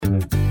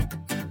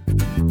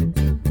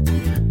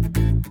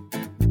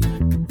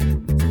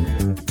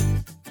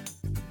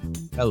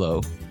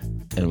Hello,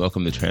 and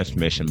welcome to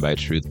Transformation by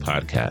Truth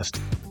podcast,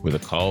 where the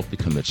called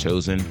become the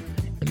chosen,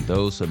 and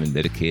those who have been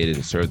dedicated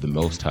to serve the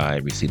Most High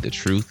receive the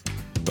truth,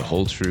 the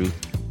whole truth,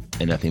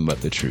 and nothing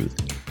but the truth,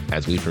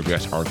 as we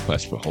progress our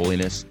quest for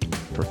holiness,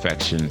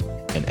 perfection,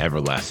 and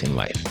everlasting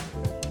life.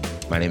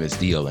 My name is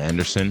D.L.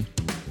 Anderson.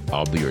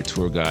 I'll be your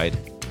tour guide.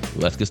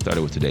 Let's get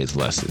started with today's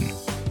lesson.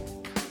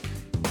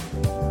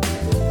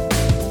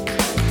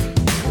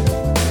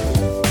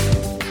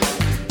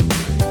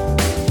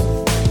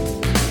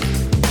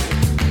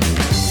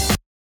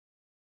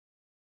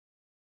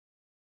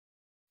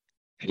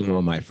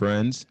 Hello, my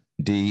friends.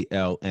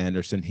 D.L.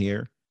 Anderson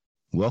here.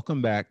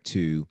 Welcome back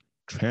to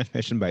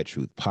Transformation by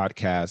Truth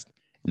podcast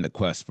in the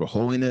quest for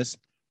holiness,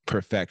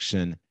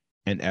 perfection,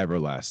 and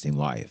everlasting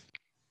life.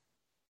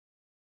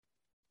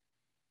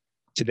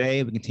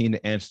 Today, we continue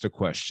to answer the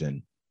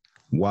question,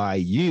 why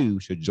you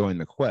should join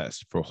the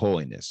quest for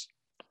holiness.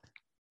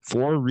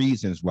 4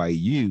 reasons why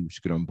you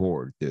should get on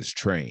board this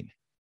train.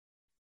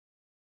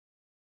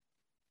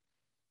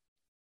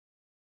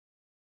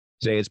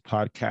 Today's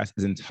podcast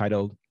is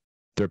entitled,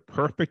 The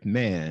Perfect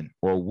Man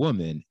or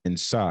Woman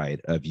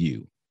Inside of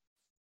You,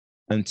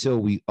 until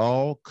we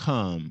all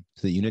come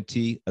to the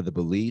unity of the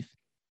belief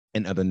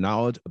and of the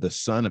knowledge of the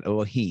Son of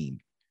Elohim,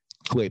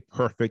 to a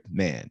perfect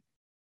man.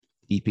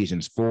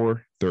 Ephesians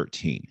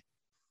 4:13.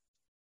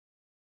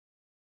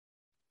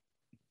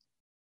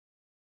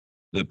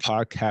 The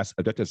podcast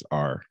objectives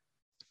are: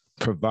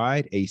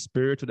 provide a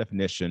spiritual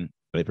definition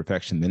of a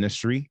perfection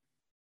ministry,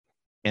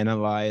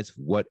 analyze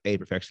what a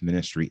perfection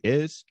ministry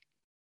is,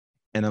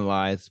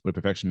 analyze what a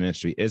perfection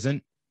ministry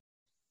isn't,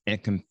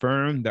 and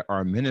confirm that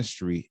our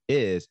ministry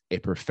is a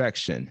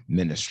perfection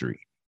ministry.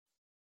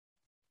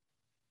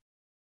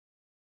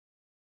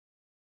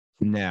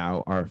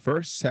 Now, our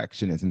first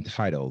section is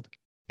entitled,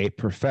 A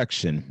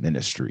Perfection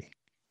Ministry.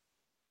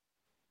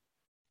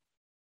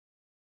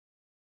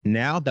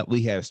 Now that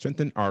we have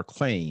strengthened our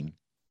claim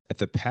that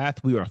the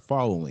path we are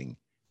following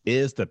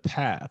is the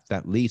path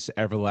that leads to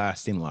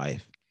everlasting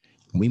life,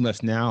 we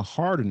must now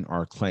harden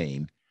our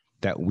claim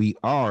that we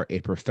are a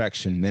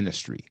perfection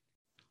ministry,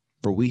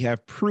 for we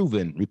have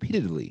proven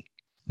repeatedly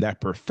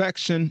that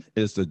perfection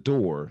is the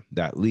door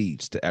that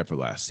leads to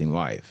everlasting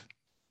life.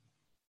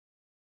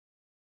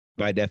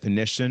 By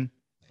definition,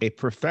 a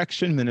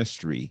perfection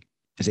ministry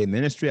is a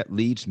ministry that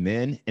leads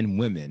men and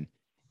women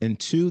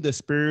into the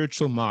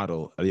spiritual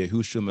model of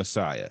Yahushua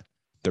Messiah,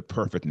 the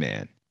perfect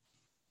man.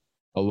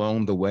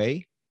 Along the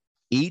way,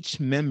 each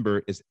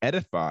member is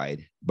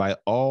edified by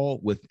all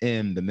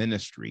within the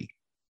ministry,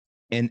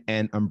 and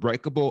an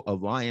unbreakable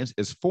alliance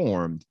is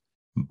formed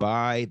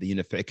by the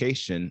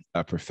unification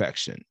of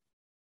perfection.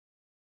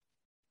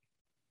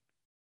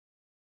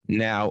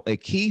 Now, a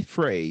key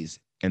phrase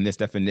in this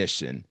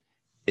definition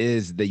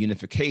is the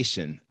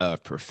unification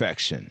of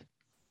perfection.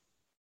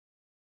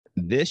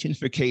 This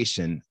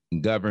unification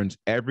governs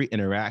every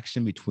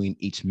interaction between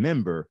each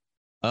member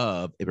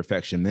of a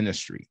perfection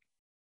ministry,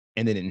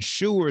 and it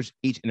ensures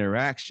each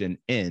interaction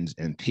ends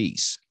in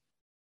peace.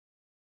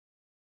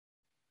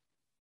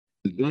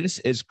 This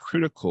is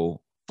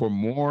critical for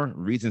more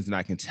reasons than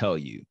I can tell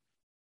you.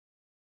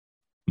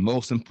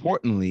 Most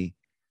importantly,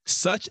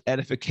 such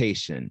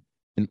edification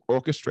and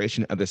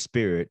orchestration of the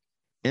Spirit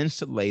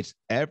insulates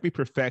every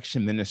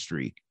perfection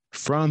ministry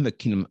from the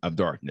kingdom of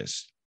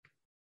darkness.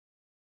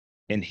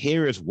 And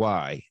here is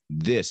why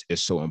this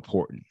is so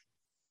important.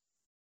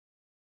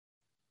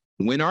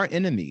 When our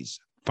enemies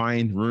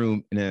find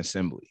room in an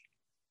assembly,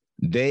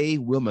 they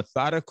will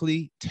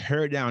methodically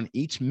tear down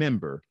each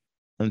member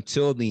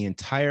until the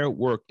entire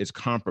work is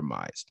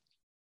compromised.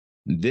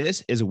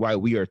 This is why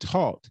we are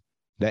taught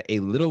that a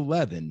little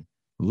leaven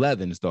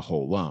leavens the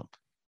whole lump.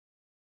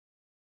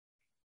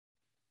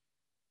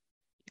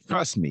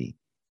 Trust me,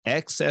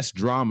 excess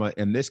drama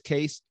in this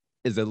case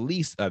is the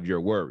least of your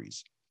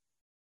worries.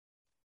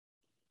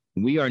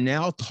 We are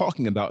now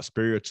talking about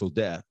spiritual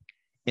death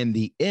and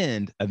the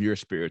end of your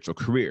spiritual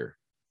career,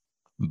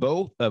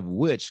 both of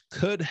which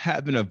could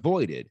have been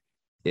avoided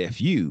if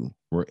you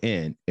were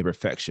in a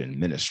perfection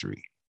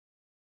ministry.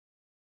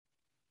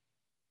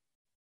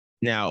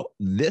 Now,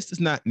 this does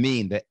not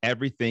mean that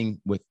everything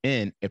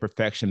within a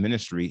perfection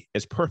ministry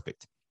is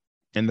perfect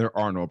and there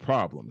are no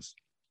problems.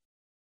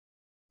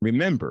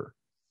 Remember,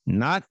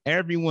 not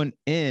everyone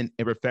in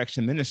a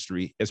perfection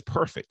ministry is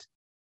perfect.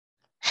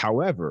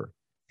 However,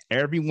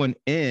 everyone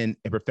in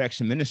a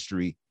perfection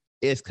ministry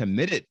is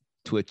committed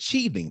to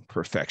achieving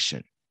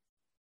perfection.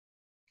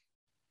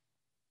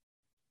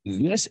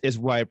 This is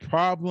why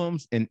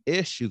problems and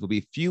issues will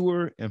be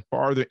fewer and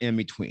farther in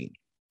between,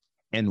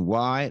 and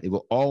why they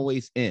will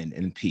always end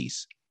in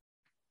peace.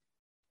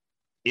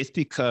 It's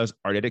because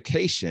our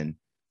dedication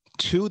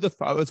to the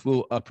Father's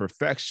will of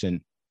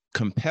perfection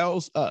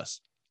compels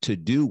us to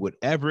do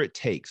whatever it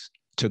takes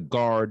to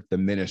guard the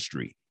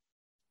ministry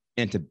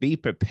and to be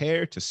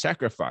prepared to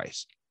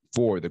sacrifice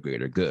for the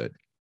greater good.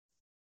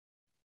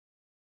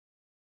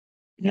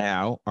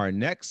 Now, our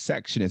next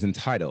section is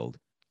entitled,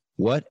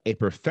 What a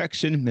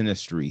Perfection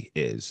Ministry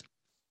Is.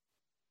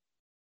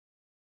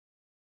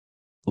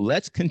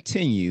 Let's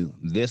continue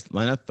this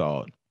line of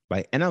thought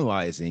by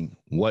analyzing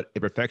what a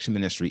perfection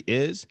ministry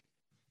is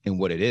and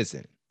what it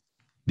isn't,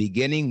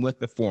 beginning with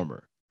the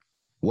former,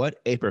 what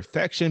a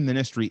perfection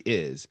ministry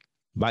is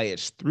by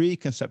its three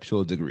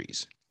conceptual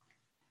degrees.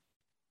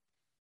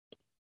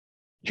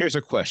 Here's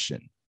a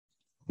question.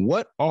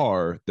 What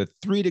are the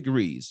 3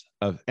 degrees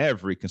of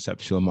every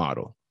conceptual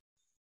model?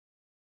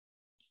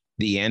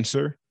 The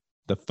answer,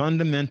 the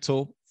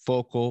fundamental,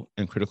 focal,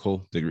 and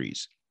critical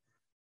degrees.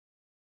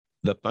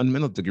 The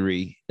fundamental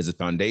degree is the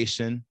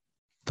foundation,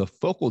 the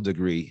focal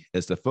degree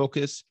is the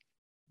focus,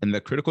 and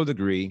the critical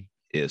degree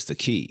is the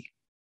key.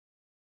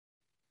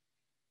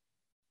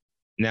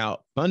 Now,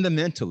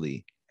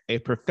 fundamentally, a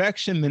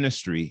perfection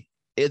ministry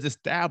is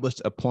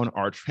established upon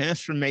our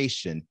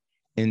transformation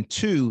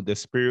into the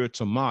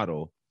spiritual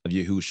model of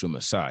Yahushua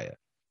Messiah.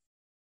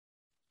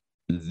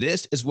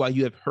 This is why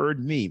you have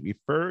heard me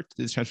refer to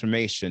this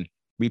transformation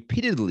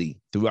repeatedly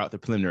throughout the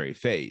preliminary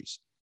phase.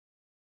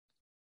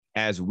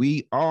 As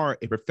we are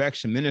a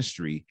perfection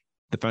ministry,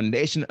 the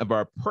foundation of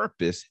our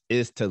purpose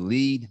is to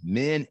lead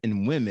men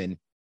and women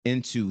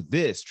into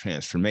this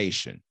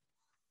transformation.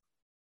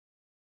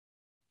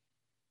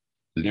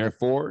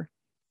 Therefore,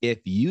 if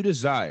you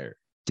desire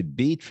to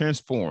be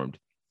transformed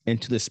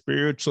into the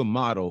spiritual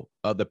model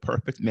of the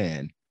perfect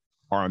man,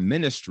 our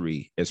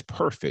ministry is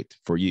perfect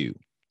for you.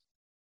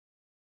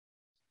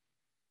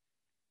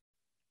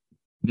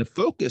 The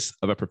focus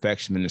of a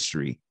perfection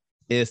ministry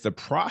is the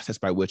process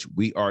by which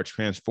we are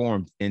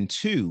transformed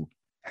into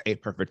a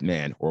perfect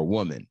man or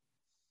woman.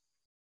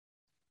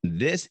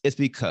 This is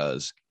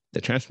because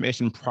the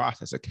transformation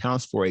process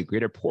accounts for a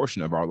greater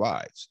portion of our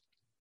lives.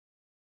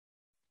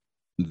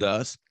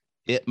 Thus,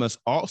 it must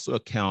also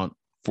account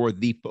for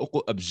the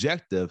focal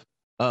objective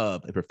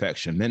of a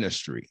perfection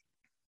ministry.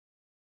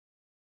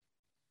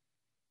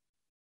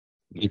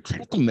 The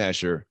critical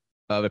measure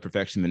of a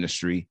perfection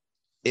ministry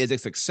is a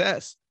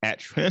success at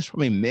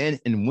transforming men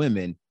and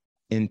women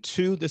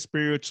into the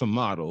spiritual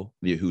model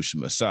of Yahushua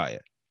Messiah.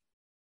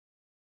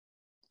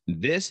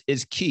 This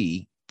is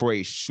key for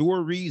a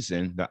sure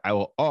reason that I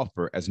will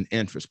offer as an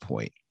interest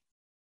point.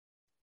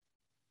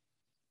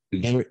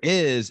 There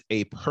is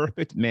a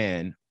perfect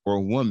man or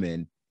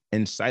woman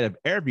inside of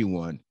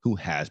everyone who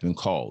has been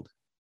called.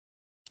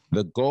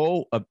 The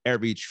goal of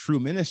every true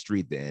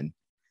ministry, then,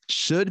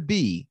 should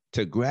be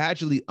to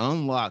gradually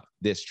unlock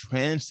this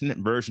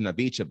transcendent version of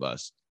each of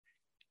us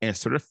and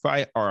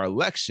certify our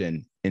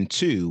election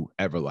into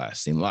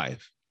everlasting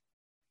life.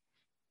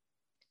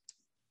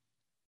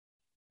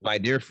 My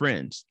dear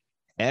friends,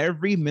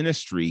 every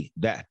ministry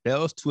that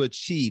fails to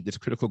achieve this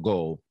critical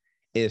goal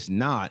is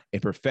not a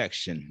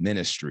perfection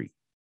ministry.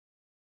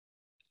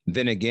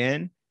 Then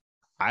again,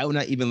 I will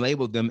not even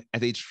label them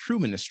as a true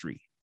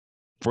ministry.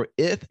 For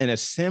if an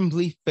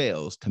assembly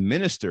fails to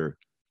minister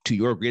to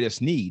your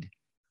greatest need,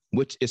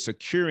 which is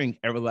securing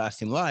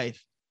everlasting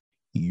life,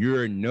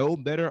 you're no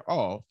better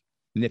off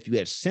than if you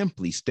had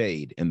simply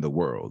stayed in the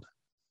world.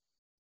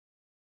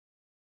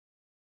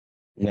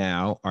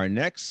 Now, our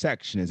next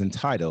section is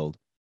entitled,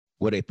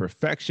 What a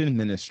Perfection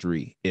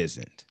Ministry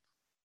Isn't.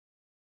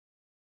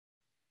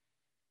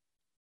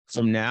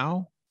 From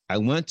now, I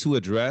want to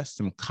address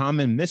some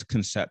common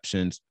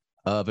misconceptions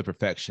of a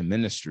perfection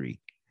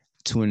ministry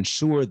to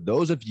ensure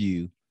those of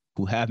you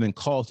who have been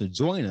called to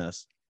join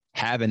us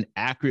have an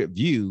accurate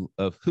view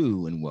of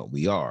who and what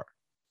we are.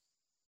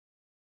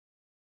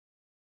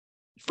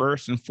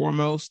 First and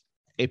foremost,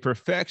 a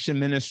perfection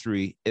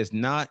ministry is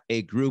not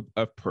a group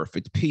of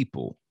perfect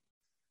people.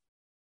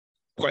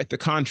 Quite the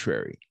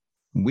contrary.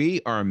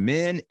 We are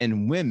men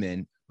and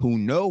women who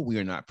know we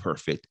are not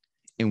perfect,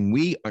 and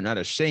we are not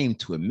ashamed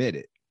to admit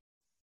it.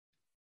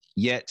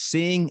 Yet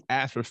seeing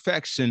as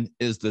perfection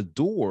is the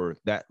door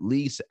that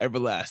leads to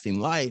everlasting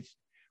life,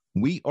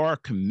 we are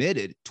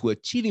committed to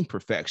achieving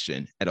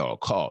perfection at all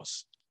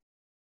costs.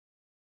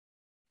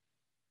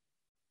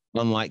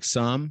 Unlike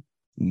some,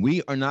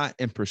 we are not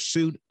in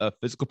pursuit of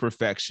physical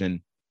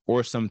perfection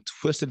or some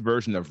twisted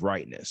version of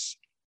rightness.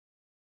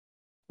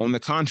 On the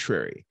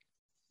contrary,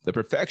 the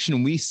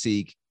perfection we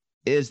seek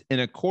is in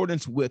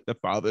accordance with the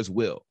Father's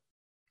will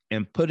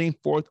and putting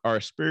forth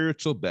our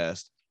spiritual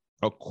best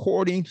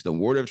according to the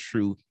word of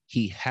truth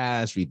he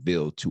has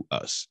revealed to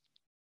us.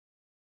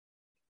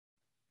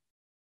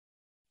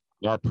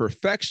 Our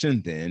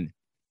perfection, then,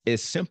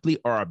 is simply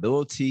our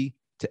ability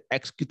to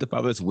execute the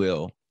Father's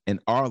will in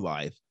our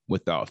life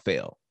without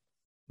fail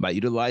by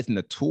utilizing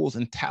the tools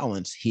and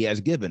talents he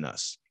has given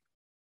us.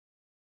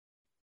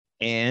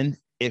 And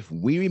if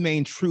we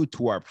remain true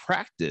to our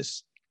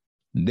practice,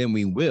 then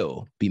we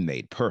will be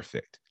made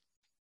perfect.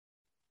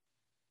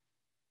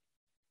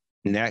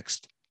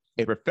 Next,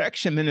 a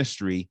perfection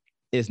ministry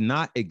is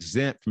not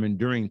exempt from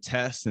enduring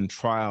tests and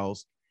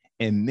trials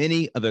and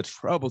many of the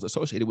troubles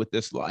associated with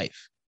this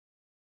life.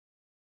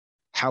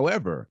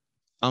 However,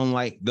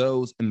 unlike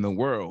those in the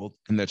world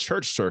and the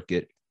church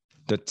circuit,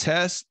 the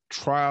tests,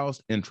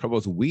 trials, and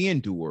troubles we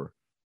endure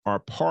are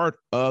part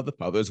of the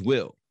Father's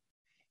will,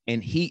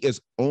 and he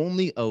is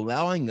only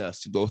allowing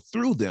us to go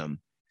through them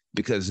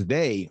because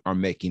they are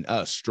making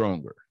us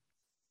stronger.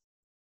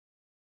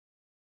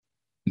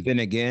 Then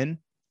again,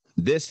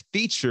 this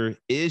feature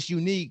is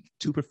unique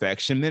to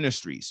Perfection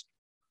Ministries.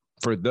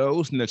 For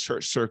those in the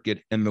church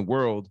circuit and the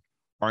world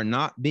are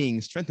not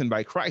being strengthened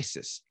by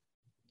crisis.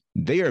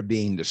 They are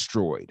being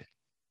destroyed.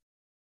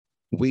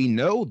 We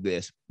know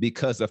this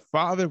because the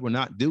Father will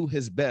not do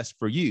his best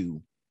for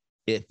you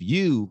if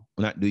you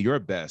will not do your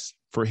best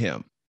for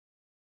him.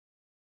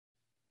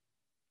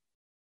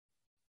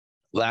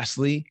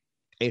 Lastly,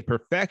 a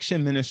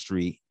perfection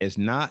ministry is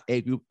not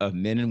a group of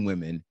men and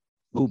women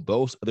who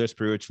boast of their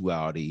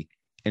spirituality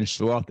and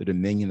show off their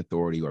dominion,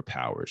 authority, or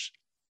powers.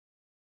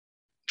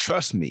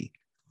 Trust me,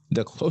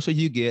 the closer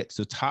you get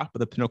to the top of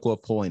the pinnacle of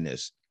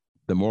holiness,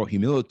 the more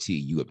humility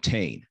you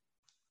obtain.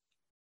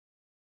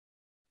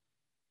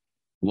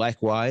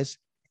 Likewise,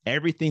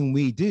 everything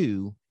we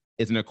do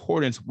is in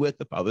accordance with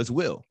the Father's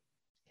will,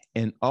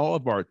 and all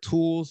of our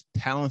tools,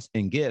 talents,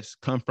 and gifts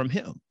come from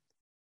him.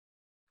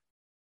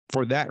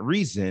 For that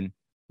reason,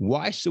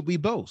 why should we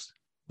boast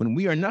when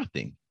we are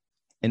nothing,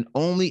 and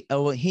only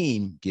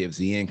Elohim gives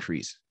the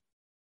increase?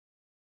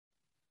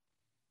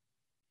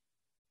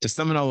 To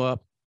sum it all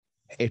up,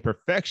 a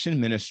perfection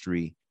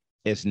ministry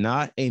is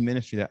not a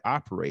ministry that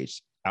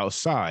operates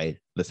outside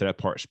the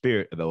set-apart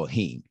spirit of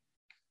Elohim,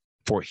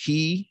 for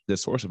he, the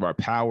source of our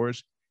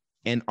powers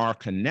and our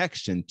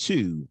connection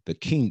to the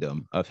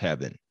kingdom of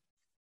heaven.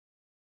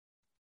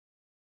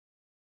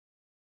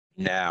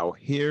 Now,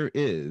 here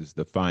is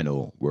the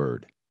final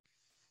word.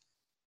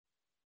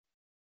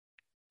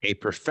 A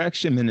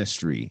perfection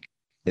ministry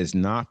is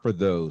not for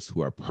those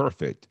who are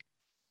perfect,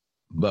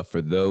 but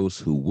for those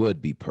who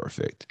would be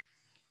perfect.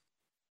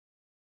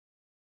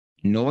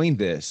 Knowing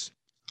this,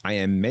 I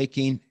am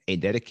making a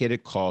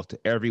dedicated call to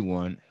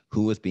everyone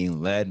who is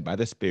being led by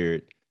the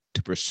Spirit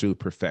to pursue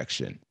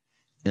perfection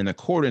in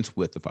accordance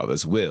with the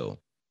Father's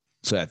will,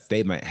 so that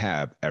they might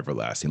have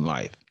everlasting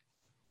life.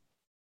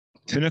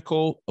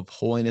 Pinnacle of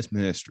Holiness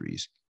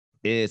Ministries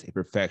is a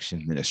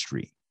perfection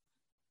ministry.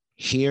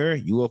 Here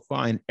you will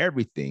find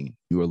everything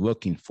you are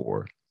looking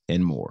for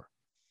and more.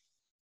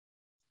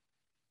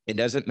 It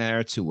doesn't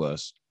matter to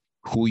us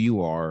who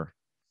you are,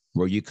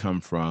 where you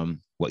come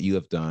from, what you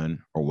have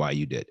done, or why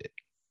you did it.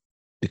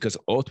 Because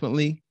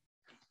ultimately,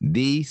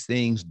 these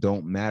things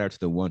don't matter to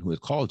the one who has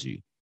called you,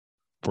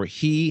 for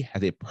he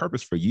has a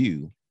purpose for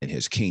you in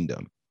his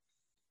kingdom.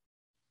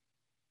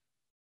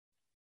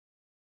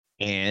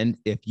 And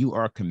if you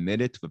are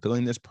committed to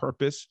fulfilling this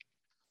purpose,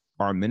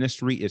 our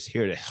ministry is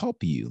here to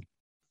help you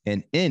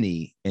in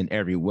any and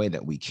every way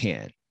that we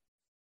can.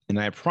 And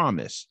I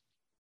promise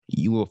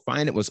you will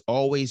find it was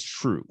always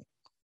true.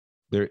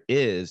 There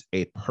is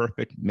a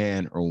perfect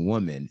man or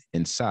woman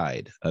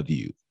inside of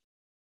you.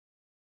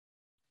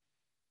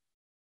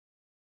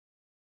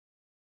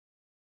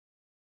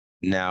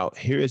 Now,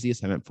 here is the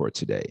assignment for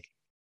today.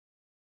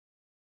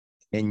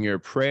 In your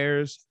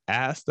prayers,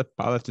 ask the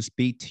Father to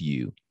speak to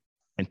you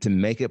and to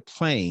make it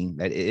plain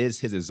that it is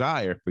his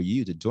desire for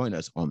you to join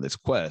us on this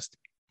quest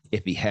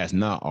if he has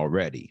not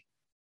already.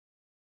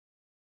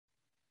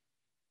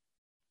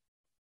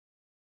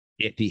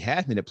 If he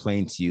has made it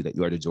plain to you that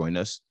you are to join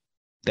us,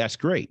 that's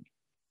great.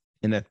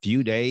 In a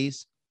few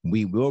days,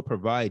 we will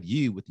provide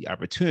you with the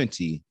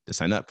opportunity to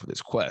sign up for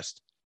this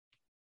quest.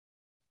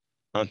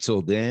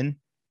 Until then,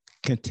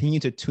 continue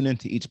to tune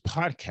into each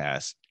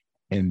podcast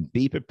and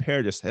be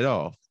prepared to set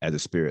off as the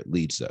Spirit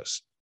leads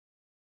us.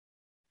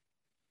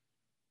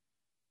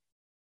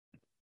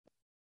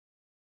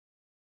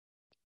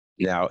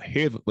 Now,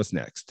 here's what's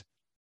next.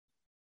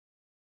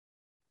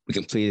 We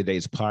completed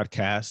today's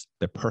podcast,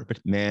 The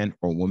Perfect Man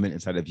or Woman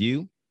Inside of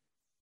You.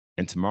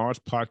 And tomorrow's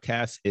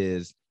podcast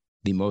is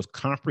The Most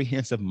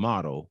Comprehensive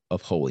Model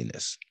of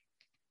Holiness.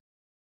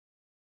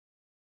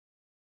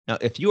 Now,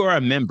 if you are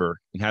a member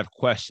and have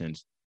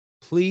questions,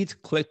 please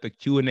click the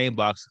Q&A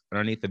box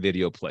underneath the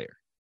video player.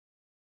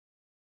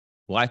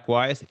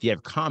 Likewise, if you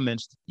have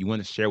comments you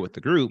want to share with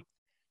the group,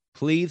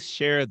 please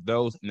share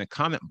those in the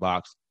comment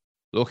box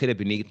located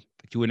beneath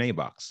the Q&A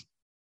box.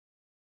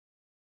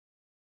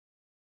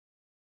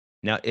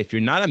 Now, if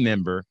you're not a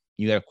member,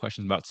 you have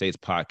questions about today's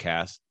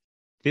podcast,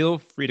 feel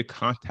free to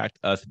contact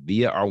us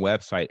via our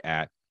website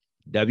at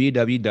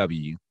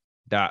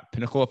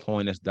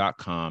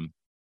www.pinnacleofholiness.com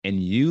and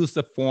use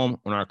the form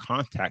on our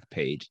contact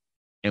page,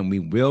 and we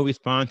will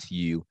respond to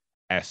you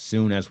as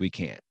soon as we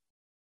can.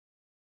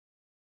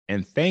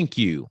 And thank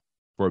you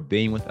for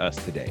being with us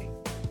today.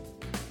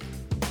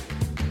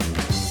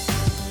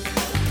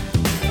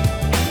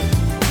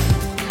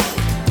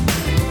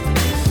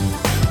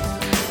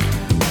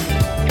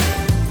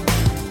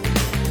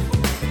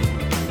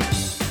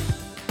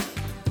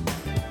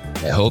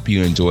 I hope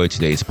you enjoyed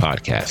today's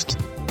podcast.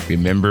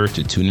 Remember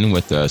to tune in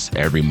with us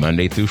every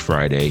Monday through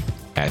Friday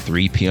at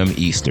 3 p.m.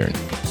 Eastern.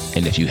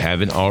 And if you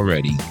haven't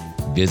already,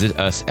 visit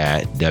us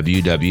at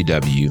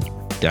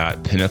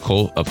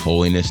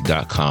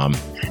www.pinnacleofholiness.com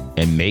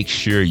and make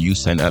sure you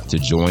sign up to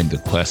join the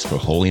quest for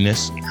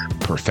holiness,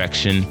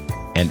 perfection,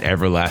 and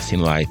everlasting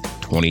life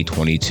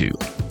 2022.